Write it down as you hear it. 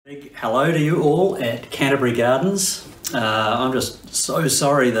big hello to you all at Canterbury Gardens. I'm just so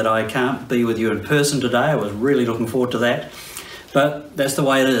sorry that I can't be with you in person today. I was really looking forward to that. But that's the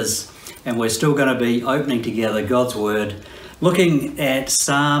way it is. And we're still going to be opening together God's Word, looking at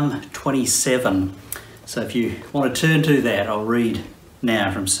Psalm 27. So if you want to turn to that, I'll read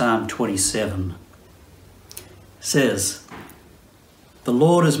now from Psalm 27. It says, "The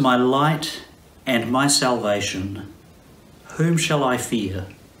Lord is my light and my salvation. Whom shall I fear?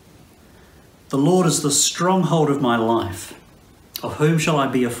 The Lord is the stronghold of my life. Of whom shall I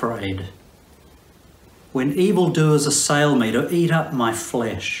be afraid? When evildoers assail me to eat up my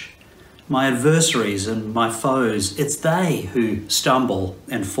flesh, my adversaries and my foes, it's they who stumble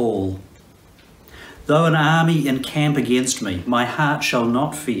and fall. Though an army encamp against me, my heart shall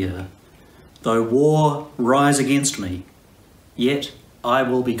not fear. Though war rise against me, yet I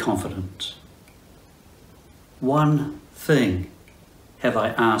will be confident. One thing have I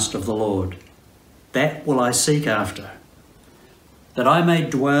asked of the Lord, that will I seek after, that I may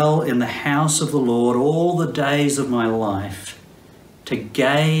dwell in the house of the Lord all the days of my life, to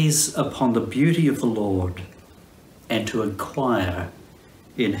gaze upon the beauty of the Lord and to inquire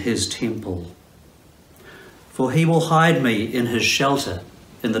in his temple. For he will hide me in his shelter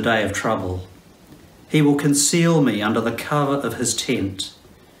in the day of trouble. He will conceal me under the cover of his tent.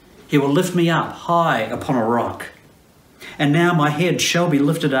 He will lift me up high upon a rock. And now my head shall be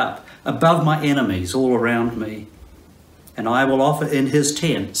lifted up above my enemies all around me. And I will offer in his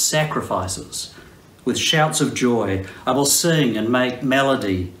tent sacrifices with shouts of joy. I will sing and make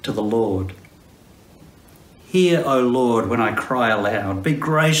melody to the Lord. Hear, O Lord, when I cry aloud. Be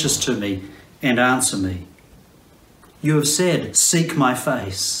gracious to me and answer me. You have said, seek my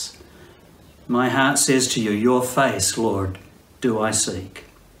face. My heart says to you, your face, Lord, do I seek.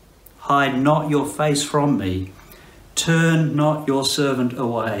 Hide not your face from me. Turn not your servant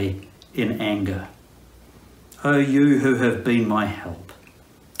away in anger. O you who have been my help,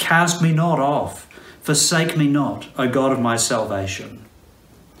 cast me not off. Forsake me not, O God of my salvation.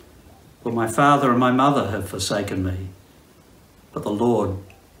 For my father and my mother have forsaken me, but the Lord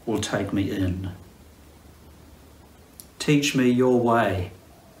will take me in. Teach me your way,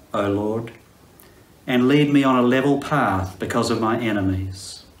 O Lord, and lead me on a level path because of my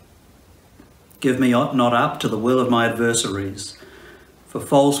enemies. Give me not up to the will of my adversaries, for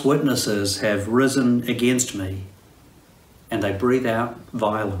false witnesses have risen against me, and they breathe out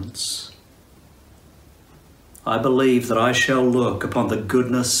violence. I believe that I shall look upon the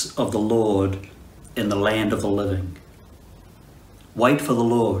goodness of the Lord in the land of the living. Wait for the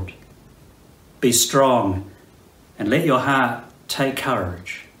Lord. Be strong, and let your heart take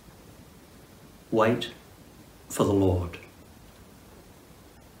courage. Wait for the Lord."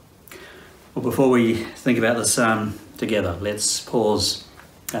 Well, before we think about the psalm together, let's pause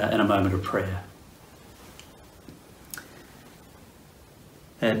in a moment of prayer.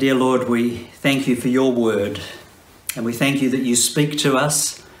 Dear Lord, we thank you for your word, and we thank you that you speak to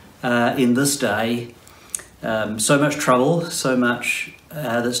us in this day. So much trouble, so much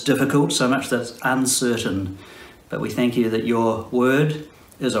that's difficult, so much that's uncertain. But we thank you that your word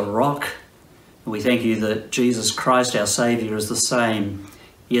is a rock. And we thank you that Jesus Christ, our Saviour, is the same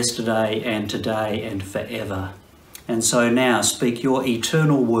yesterday and today and forever. And so now speak your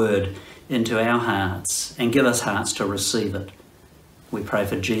eternal word into our hearts and give us hearts to receive it. We pray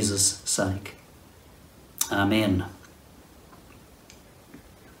for Jesus' sake. Amen.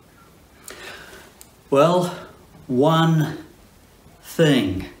 Well, one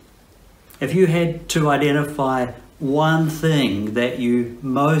thing. If you had to identify one thing that you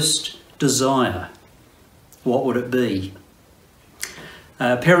most desire, what would it be?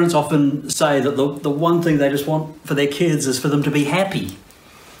 Parents often say that the one thing they just want for their kids is for them to be happy.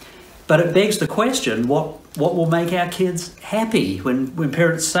 But it begs the question, what will make our kids happy when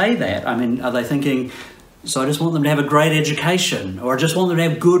parents say that? I mean, are they thinking, so I just want them to have a great education, or I just want them to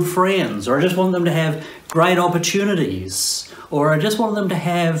have good friends, or I just want them to have great opportunities, or I just want them to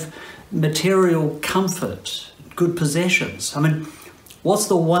have material comfort, good possessions? I mean, what's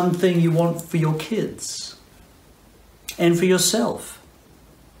the one thing you want for your kids and for yourself?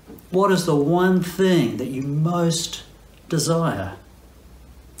 What is the one thing that you most desire?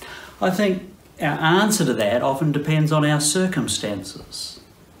 I think our answer to that often depends on our circumstances.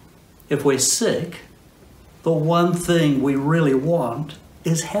 If we're sick, the one thing we really want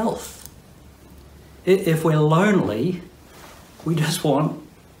is health. If we're lonely, we just want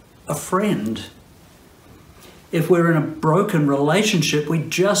a friend. If we're in a broken relationship, we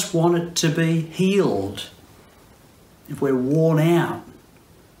just want it to be healed. If we're worn out,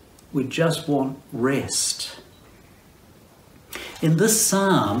 we just want rest. In this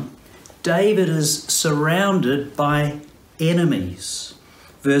psalm, David is surrounded by enemies.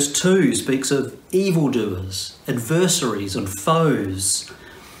 Verse 2 speaks of evildoers, adversaries and foes.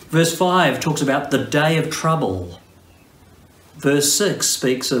 Verse 5 talks about the day of trouble. Verse 6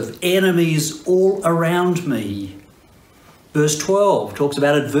 speaks of enemies all around me. Verse 12 talks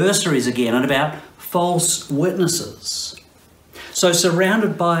about adversaries again and about false witnesses. So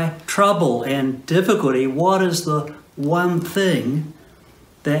surrounded by trouble and difficulty, what is the one thing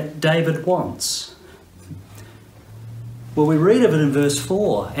that David wants? Well, we read of it in verse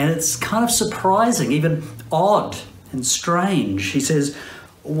 4, and it's kind of surprising, even odd and strange. He says,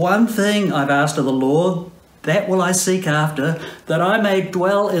 "One thing I've asked of the Lord, that will I seek after, that I may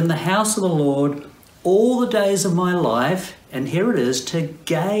dwell in the house of the Lord all the days of my life," and here it is, "to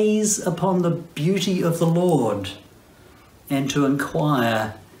gaze upon the beauty of the Lord and to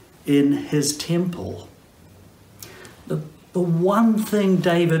inquire in his temple." The one thing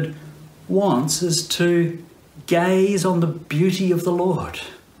David wants is to gaze on the beauty of the Lord.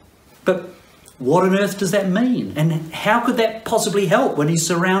 But what on earth does that mean? And how could that possibly help when he's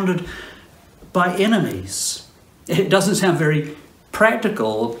surrounded by enemies? It doesn't sound very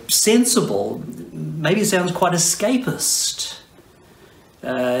practical, sensible. Maybe it sounds quite escapist.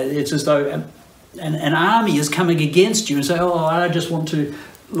 It's as though an army is coming against you and say, "Oh, I just want to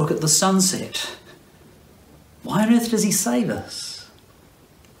look at the sunset." Why on earth does he say this?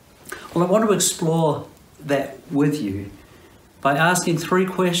 Well, I want to explore that with you by asking 3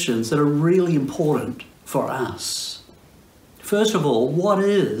 questions that are really important for us. First of all, what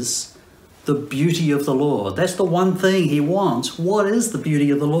is the beauty of the Lord? That's the one thing he wants. What is the beauty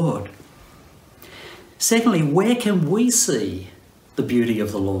of the Lord? Secondly, where can we see the beauty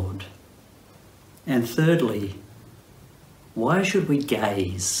of the Lord? And thirdly, why should we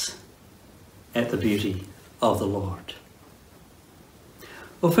gaze at the beauty of the Lord?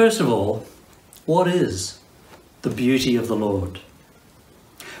 Well, first of all, what is the beauty of the Lord?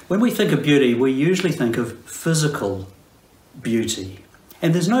 When we think of beauty, we usually think of physical beauty.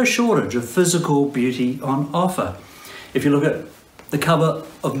 And there's no shortage of physical beauty on offer. If you look at the cover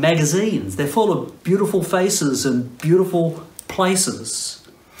of magazines, they're full of beautiful faces and beautiful places.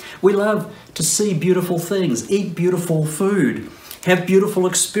 We love to see beautiful things, eat beautiful food, have beautiful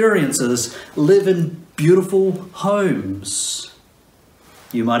experiences, live in beautiful homes.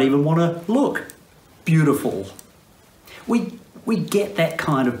 You might even want to look beautiful. We get that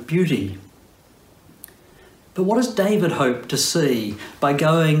kind of beauty. But what does David hope to see by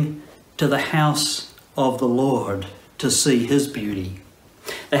going to the house of the Lord to see his beauty?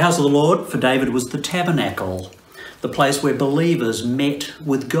 The house of the Lord for David was the tabernacle, the place where believers met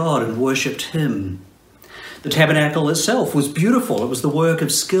with God and worshipped him. The tabernacle itself was beautiful. It was the work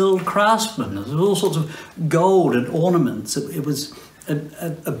of skilled craftsmen. There was all sorts of gold and ornaments. It was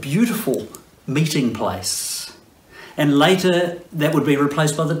a beautiful meeting place. And later that would be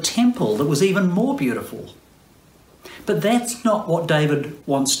replaced by the temple that was even more beautiful. But that's not what David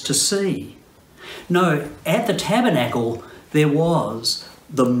wants to see. No, at the tabernacle there was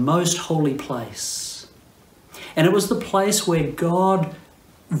the most holy place. And it was the place where God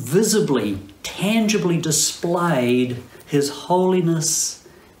visibly, tangibly displayed his holiness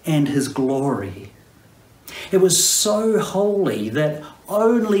and his glory. It was so holy that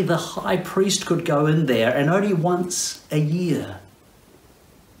only the high priest could go in there, and only once a year.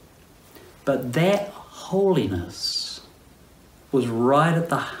 But that holiness was right at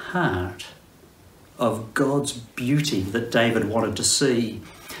the heart of God's beauty that David wanted to see.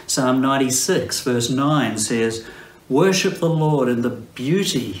 Psalm 96 verse 9 says, "Worship the Lord in the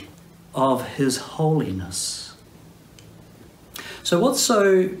beauty of his holiness." So what's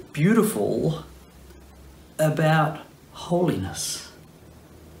so beautiful about holiness?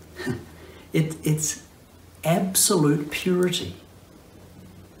 It's absolute purity.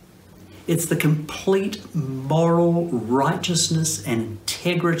 It's the complete moral righteousness and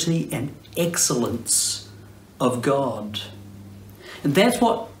integrity and excellence of God. And that's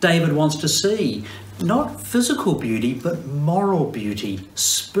what David wants to see. Not physical beauty, but moral beauty,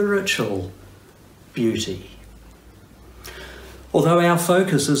 spiritual beauty. Although our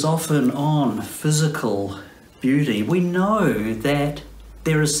focus is often on physical beauty, we know that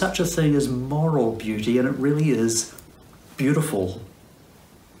there is such a thing as moral beauty, and it really is beautiful.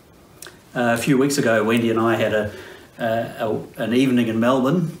 A few weeks ago, Wendy and I had an evening in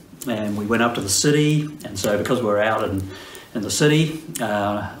Melbourne, and we went up to the city. And so because we were out in the city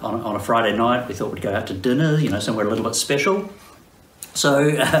on a Friday night, we thought we'd go out to dinner, somewhere a little bit special. So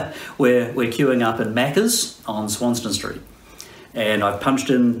we're queuing up in Macca's on Swanston Street. And I've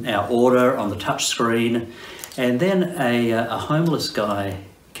punched in our order on the touch screen, And then a homeless guy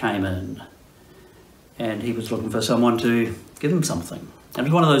came in, and he was looking for someone to give him something. And it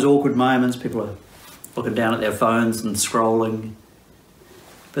was one of those awkward moments, people are looking down at their phones and scrolling.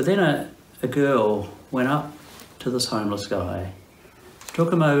 But then a girl went up to this homeless guy,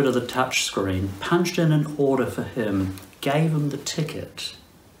 took him over to the touch screen, punched in an order for him, gave him the ticket,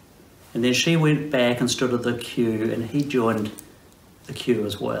 and then she went back and stood at the queue, and he joined the queue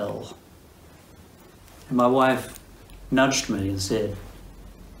as well. And my wife nudged me and said,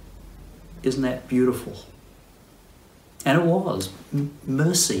 "Isn't that beautiful?" And it was.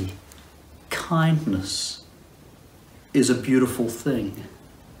 Mercy, kindness is a beautiful thing.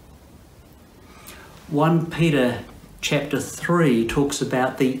 1 Peter chapter 3 talks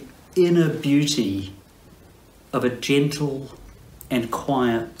about the inner beauty of a gentle and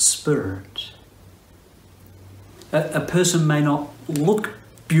quiet spirit. A person may not look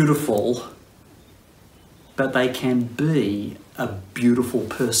beautiful, but they can be a beautiful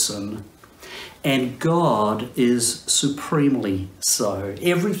person. And God is supremely so.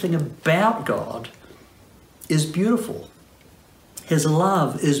 Everything about God is beautiful. His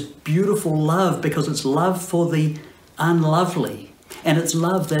love is beautiful love because it's love for the unlovely. And it's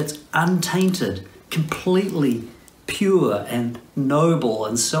love that's untainted, completely pure and noble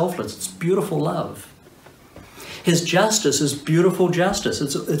and selfless. It's beautiful love. His justice is beautiful justice.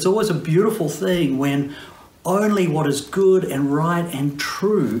 It's always a beautiful thing when only what is good and right and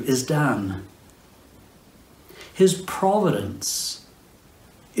true is done. His providence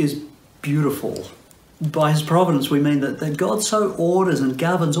is beautiful. By his providence we mean that God so orders and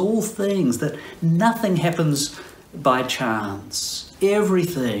governs all things that nothing happens by chance.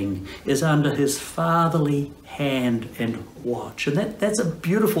 Everything is under his fatherly hand and watch. And that's a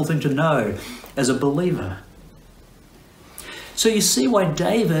beautiful thing to know as a believer. So you see why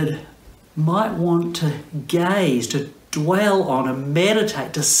David might want to gaze, to dwell on and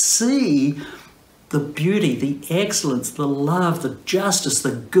meditate, to see the beauty, the excellence, the love, the justice,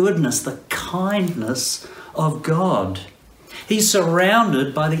 the goodness, the kindness of God. He's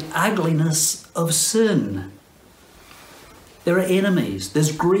surrounded by the ugliness of sin. There are enemies,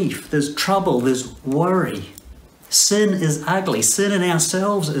 there's grief, there's trouble, there's worry. Sin is ugly. Sin in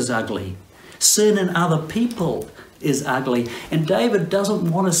ourselves is ugly. Sin in other people is ugly. And David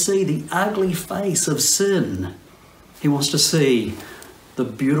doesn't want to see the ugly face of sin. He wants to see the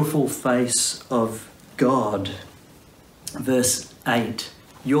beautiful face of God. Verse 8,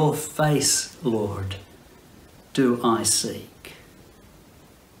 "Your face, Lord, do I seek."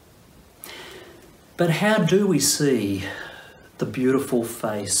 But how do we see the beautiful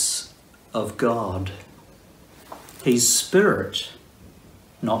face of God? He's spirit,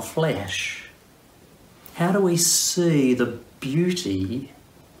 not flesh. How do we see the beauty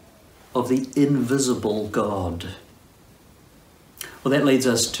of the invisible God? Well, that leads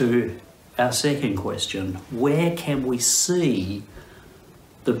us to our second question. Where can we see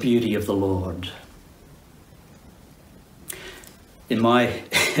the beauty of the Lord? In my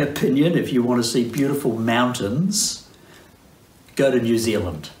opinion, if you want to see beautiful mountains, go to New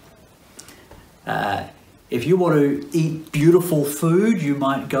Zealand. If you want to eat beautiful food, you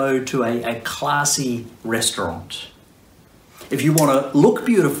might go to a classy restaurant. If you want to look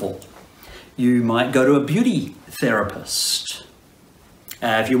beautiful, you might go to a beauty therapist.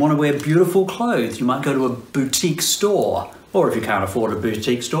 If you want to wear beautiful clothes, you might go to a boutique store. Or if you can't afford a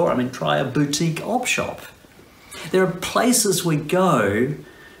boutique store, try a boutique op shop. There are places we go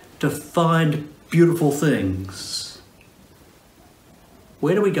to find beautiful things.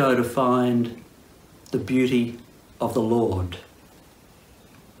 Where do we go to find the beauty of the Lord?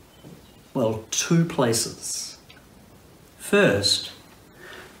 Well, two places. First,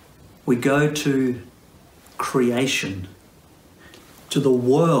 we go to creation, to the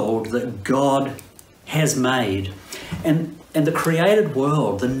world that God has made. And the created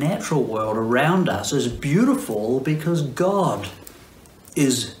world, the natural world around us is beautiful because God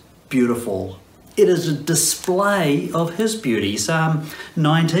is beautiful. It is a display of his beauty. Psalm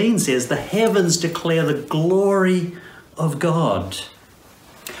 19 says, "The heavens declare the glory of God."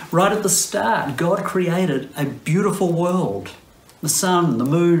 Right at the start, God created a beautiful world. The sun, the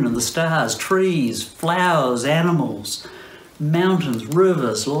moon, and the stars, trees, flowers, animals, mountains,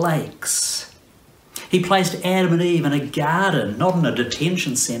 rivers, lakes. He placed Adam and Eve in a garden, not in a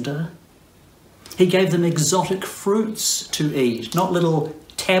detention centre. He gave them exotic fruits to eat, not little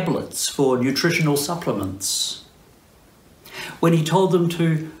tablets for nutritional supplements. When he told them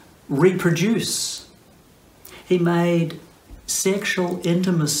to reproduce, he made sexual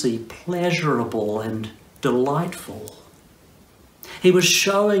intimacy pleasurable and delightful. He was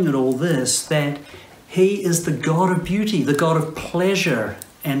showing in all this that He is the God of beauty, the God of pleasure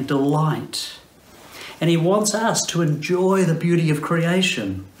and delight. And he wants us to enjoy the beauty of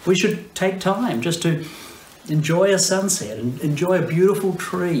creation. We should take time just to enjoy a sunset and enjoy a beautiful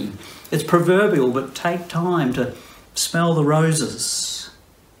tree. It's proverbial, but take time to smell the roses.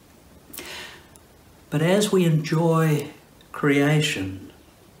 But as we enjoy creation,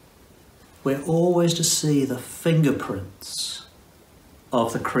 we're always to see the fingerprints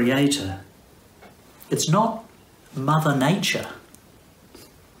of the Creator. It's not Mother Nature.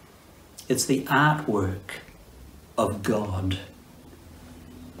 It's the artwork of God.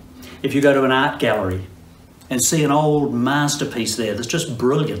 If you go to an art gallery and see an old masterpiece there that's just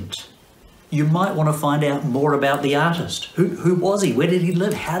brilliant, you might want to find out more about the artist. Who was he? Where did he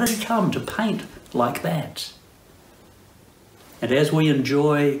live? How did he come to paint like that? And as we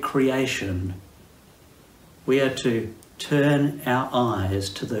enjoy creation, we are to turn our eyes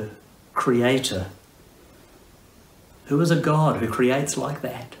to the Creator, who is a God who creates like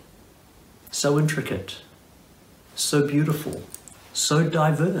that. So intricate, so beautiful, so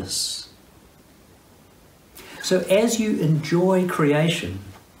diverse. So as you enjoy creation,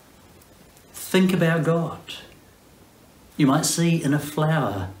 think about God. You might see in a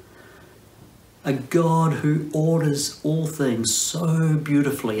flower a God who orders all things so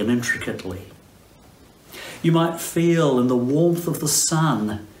beautifully and intricately. You might feel in the warmth of the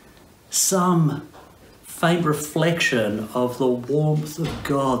sun some faint reflection of the warmth of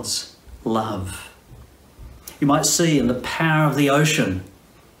God's love. You might see in the power of the ocean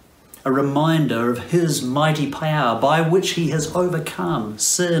a reminder of his mighty power by which he has overcome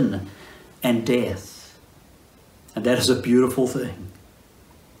sin and death. And that is a beautiful thing.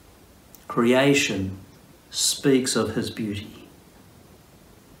 Creation speaks of his beauty.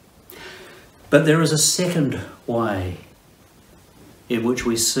 But there is a second way in which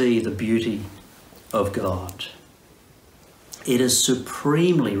we see the beauty of God. It is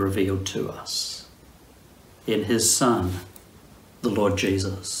supremely revealed to us in his Son, the Lord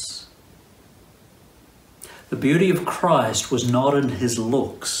Jesus. The beauty of Christ was not in his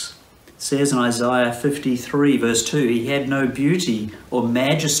looks. It says in Isaiah 53 verse 2, he had no beauty or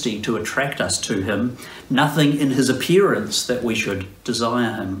majesty to attract us to him, nothing in his appearance that we should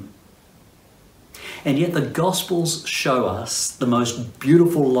desire him. And yet the Gospels show us the most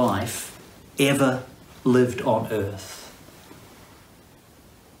beautiful life ever lived on earth.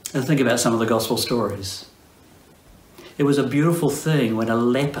 And think about some of the Gospel stories. It was a beautiful thing when a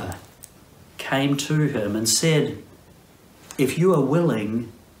leper came to him and said, "If you are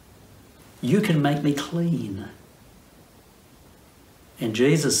willing, you can make me clean." And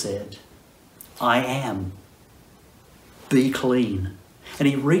Jesus said, "I am. Be clean." And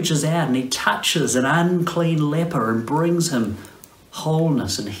he reaches out and he touches an unclean leper and brings him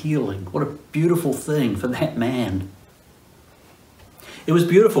wholeness and healing. What a beautiful thing for that man. It was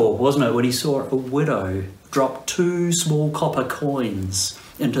beautiful, wasn't it, when he saw a widow drop 2 small copper coins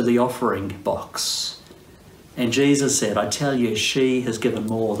into the offering box. And Jesus said, "I tell you, she has given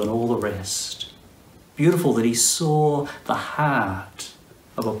more than all the rest." Beautiful that he saw the heart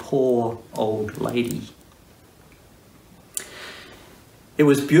of a poor old lady. It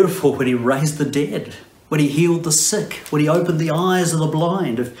was beautiful when he raised the dead, when he healed the sick, when he opened the eyes of the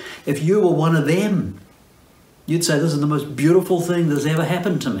blind. If you were one of them, you'd say, "This is the most beautiful thing that's ever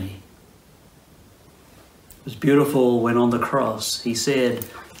happened to me." It was beautiful when on the cross he said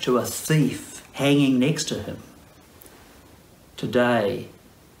to a thief hanging next to him, "Today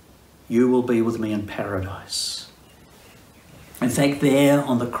you will be with me in paradise." In fact, there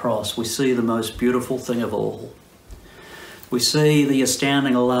on the cross we see the most beautiful thing of all. We see the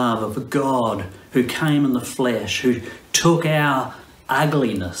astounding love of a God who came in the flesh, who took our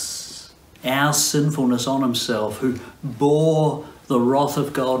ugliness, our sinfulness on himself, who bore the wrath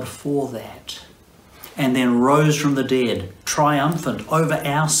of God for that, and then rose from the dead, triumphant over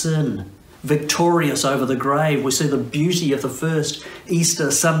our sin, victorious over the grave. We see the beauty of the first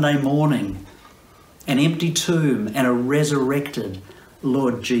Easter Sunday morning, an empty tomb and a resurrected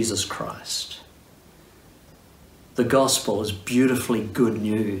Lord Jesus Christ. The gospel is beautifully good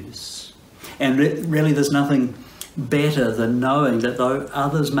news. And really there's nothing better than knowing that though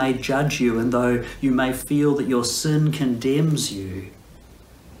others may judge you and though you may feel that your sin condemns you,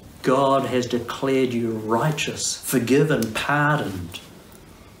 God has declared you righteous, forgiven, pardoned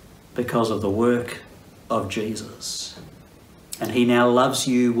because of the work of Jesus. And he now loves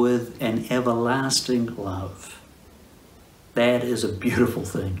you with an everlasting love. That is a beautiful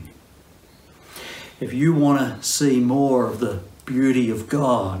thing. If you want to see more of the beauty of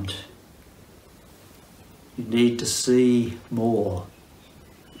God, you need to see more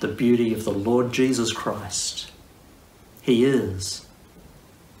the beauty of the Lord Jesus Christ. He is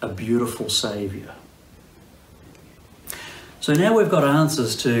a beautiful Saviour. So now we've got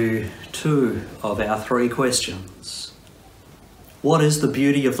answers to 2 of our 3 questions. What is the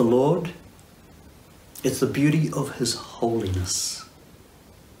beauty of the Lord? It's the beauty of his holiness.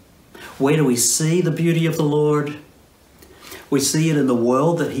 Where do we see the beauty of the Lord? We see it in the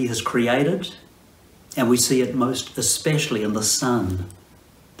world that he has created, and we see it most especially in the Son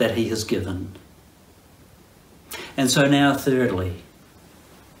that he has given. And so now thirdly,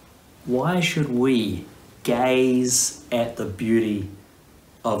 why should we gaze at the beauty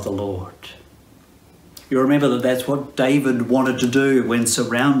of the Lord? You remember that that's what David wanted to do when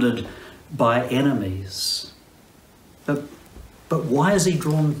surrounded by enemies. But why is he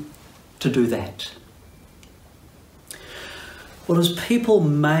drawn to do that? Well, as people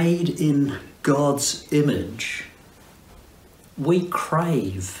made in God's image, we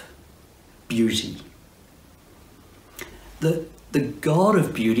crave beauty. The God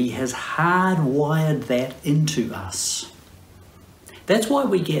of beauty has hardwired that into us. That's why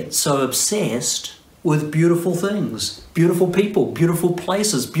we get so obsessed with beautiful things, beautiful people, beautiful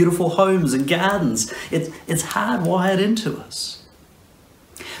places, beautiful homes and gardens. It's hardwired into us.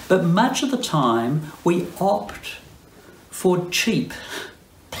 But much of the time we opt for cheap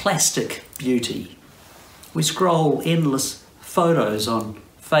plastic beauty. We scroll endless photos on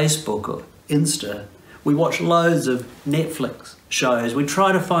Facebook or Insta. We watch loads of Netflix shows. We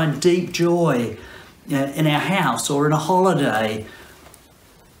try to find deep joy in our house or in a holiday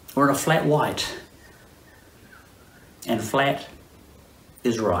or in a flat white. And flat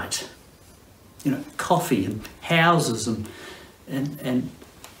is right. Coffee and houses and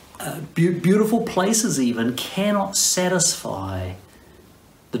beautiful places even cannot satisfy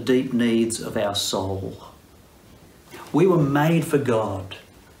the deep needs of our soul. We were made for God.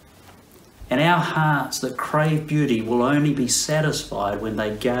 And our hearts that crave beauty will only be satisfied when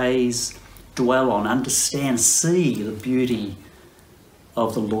they gaze, dwell on, understand, see the beauty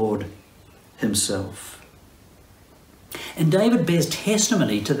of the Lord himself. And David bears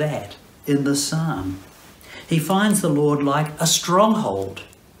testimony to that in the psalm. He finds the Lord like a stronghold,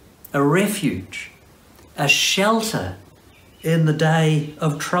 a refuge, a shelter in the day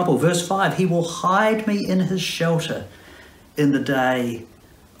of trouble. Verse 5, he will hide me in his shelter in the day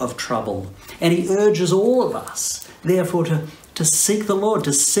of trouble. And he urges all of us, therefore, to seek the Lord,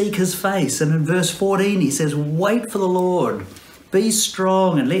 to seek his face. And in verse 14, he says, wait for the Lord, be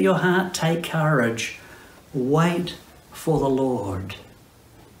strong and let your heart take courage. Wait for the Lord.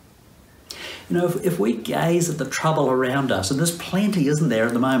 If we gaze at the trouble around us, and there's plenty, isn't there,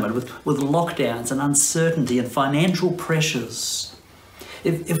 at the moment, with lockdowns and uncertainty and financial pressures,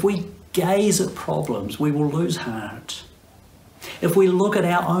 if we gaze at problems, we will lose heart. If we look at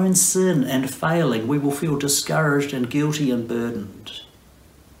our own sin and failing, we will feel discouraged and guilty and burdened.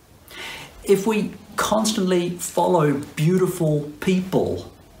 If we constantly follow beautiful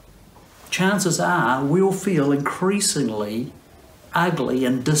people, chances are we'll feel increasingly ugly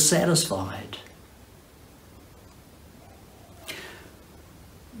and dissatisfied.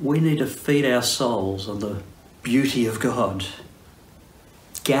 We need to feed our souls on the beauty of God.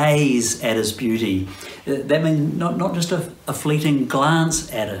 Gaze at his beauty. That means not just a fleeting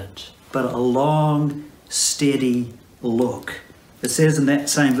glance at it, but a long, steady look. It says in that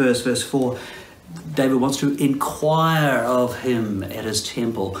same verse, verse 4, David wants to inquire of him at his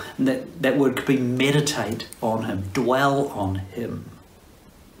temple. And that word could be meditate on him, dwell on him.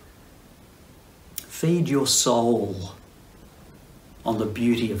 Feed your soul on the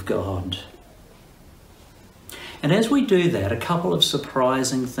beauty of God. And as we do that, a couple of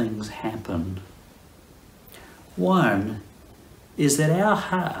surprising things happen. One is that our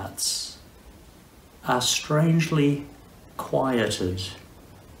hearts are strangely quieted.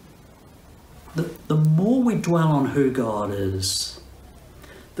 The more we dwell on who God is,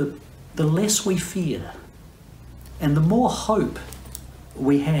 the less we fear and the more hope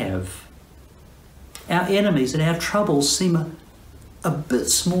we have. Our enemies and our troubles seem a bit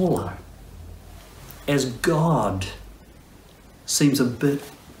smaller as God seems a bit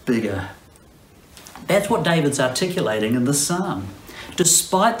bigger. That's what David's articulating in the psalm.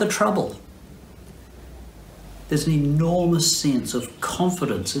 Despite the trouble, there's an enormous sense of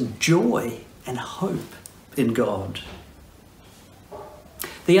confidence and joy and hope in God.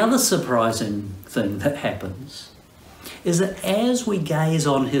 The other surprising thing that happens is that as we gaze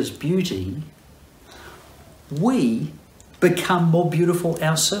on his beauty, we become more beautiful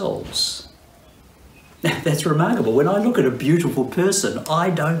ourselves. That's remarkable. When I look at a beautiful person, I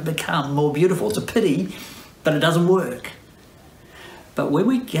don't become more beautiful. It's a pity, but it doesn't work. But when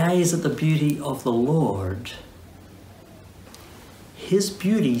we gaze at the beauty of the Lord, His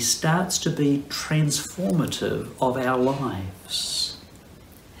beauty starts to be transformative of our lives.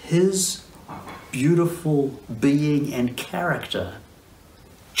 His beautiful being and character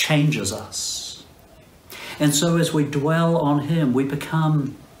changes us. And so as we dwell on Him, we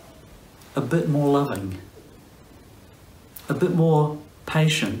become a bit more loving, a bit more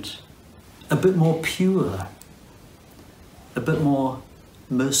patient, a bit more pure, a bit more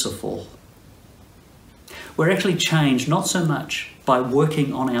merciful. We're actually changed not so much by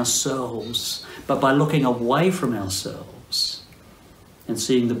working on ourselves, but by looking away from ourselves and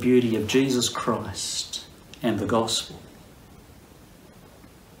seeing the beauty of Jesus Christ and the gospel.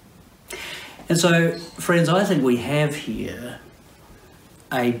 And so, friends, I think we have here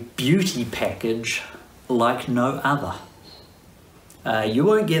a beauty package like no other. You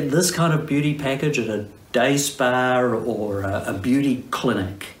won't get this kind of beauty package at a day spa or a beauty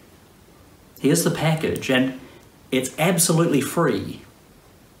clinic. Here's the package, and it's absolutely free.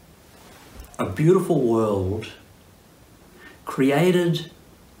 A beautiful world created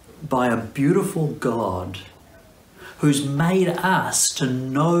by a beautiful God who's made us to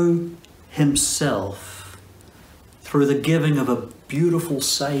know Himself through the giving of a beautiful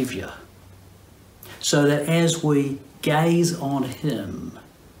Saviour, so that as we gaze on Him,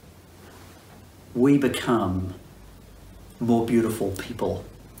 we become more beautiful people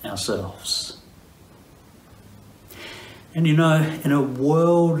ourselves. And you know, in a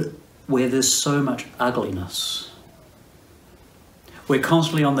world where there's so much ugliness, we're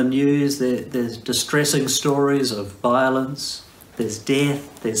constantly on the news, there's distressing stories of violence, there's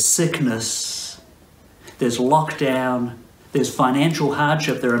death, there's sickness, there's lockdown, there's financial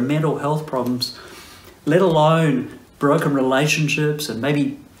hardship, there are mental health problems, let alone broken relationships and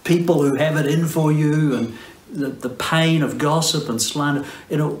maybe people who have it in for you, and the pain of gossip and slander.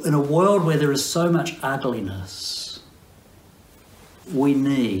 In a world where there is so much ugliness, we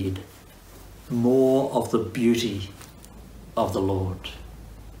need more of the beauty of the Lord.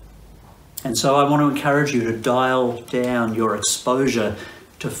 And so I want to encourage you to dial down your exposure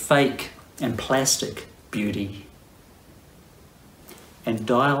to fake and plastic beauty and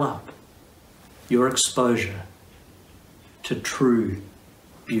dial up your exposure to true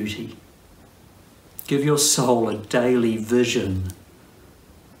beauty. Give your soul a daily vision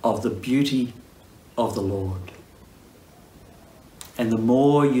of the beauty of the Lord. And the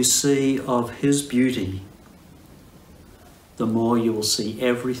more you see of His beauty, the more you will see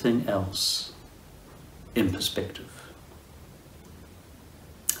everything else in perspective.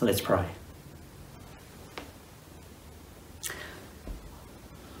 Let's pray.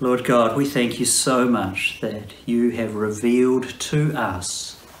 Lord God, we thank you so much that you have revealed to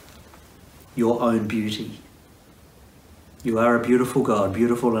us your own beauty. You are a beautiful God,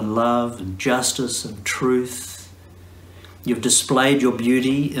 beautiful in love and justice and truth. You've displayed your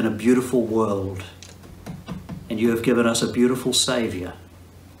beauty in a beautiful world, and you have given us a beautiful Saviour,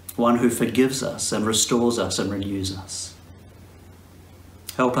 one who forgives us and restores us and renews us.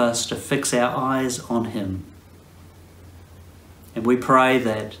 Help us to fix our eyes on Him. And we pray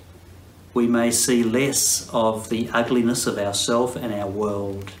that we may see less of the ugliness of ourself and our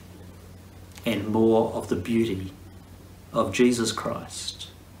world and more of the beauty of Jesus Christ.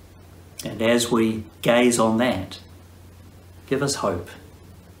 And as we gaze on that, give us hope,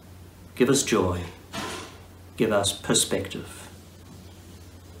 give us joy, give us perspective.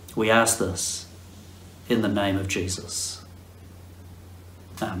 We ask this in the name of Jesus.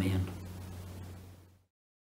 Amen.